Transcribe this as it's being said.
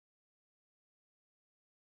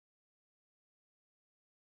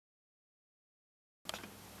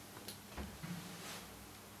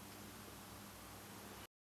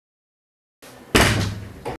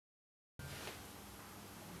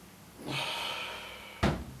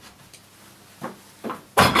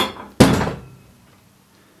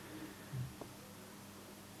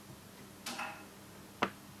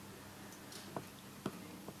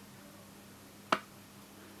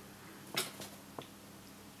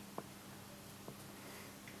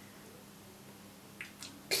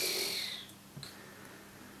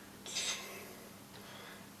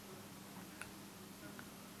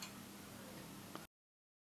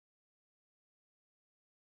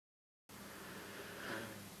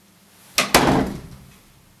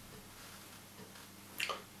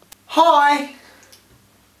Hi!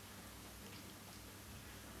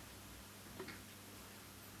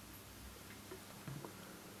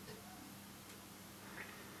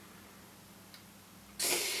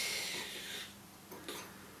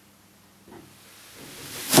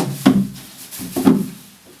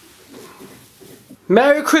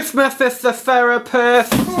 Merry Christmas, Mr.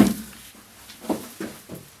 Therapist!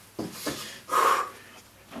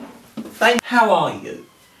 How are you?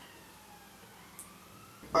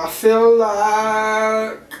 I feel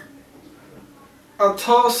like a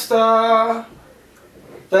toaster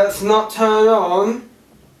that's not turned on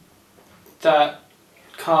that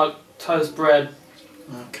can't toast bread.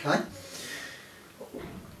 Okay.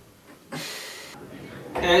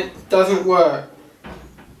 And it doesn't work.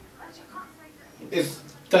 It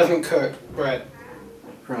doesn't cook bread.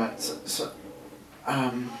 Right, so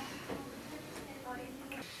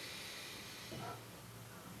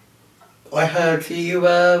I heard you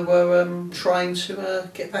were trying to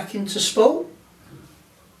get back into sport?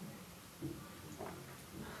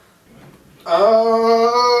 I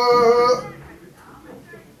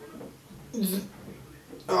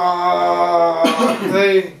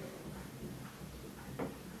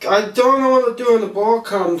don't know what to do when the ball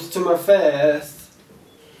comes to my face.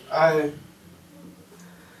 I'm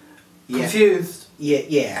confused.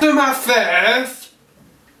 Yeah. To my face.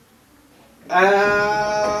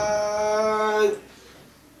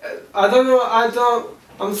 I don't know,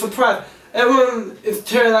 I'm surprised. Everyone is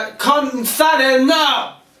turning like, come Sonny,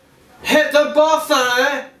 no! Hit the ball,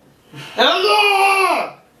 Sonny!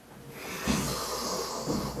 Hello!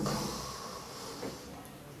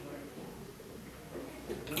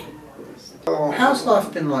 How's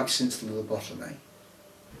life been like since the lobotomy?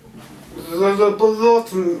 The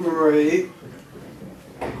lobotomy.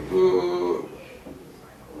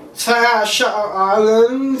 Say Shutter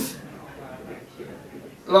Island.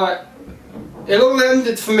 Like, it all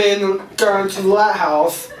ended for me in going to the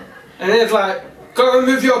lighthouse, and it's like, go and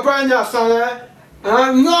move your brain now, Sonny. And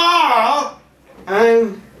I'm no!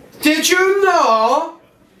 And did you know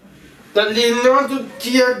that Leonardo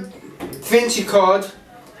da Vinci Code,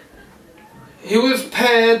 he was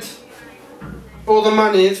paid all the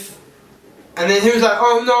monies, and then he was like,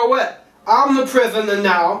 oh no, wait, I'm the prisoner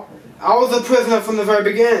now. I was the prisoner from the very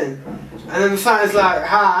beginning. And then the scientist like,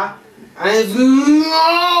 ha, and it's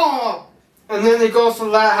no! And then he goes to the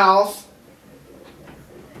lighthouse,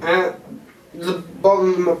 and the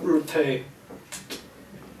bottom of the tea.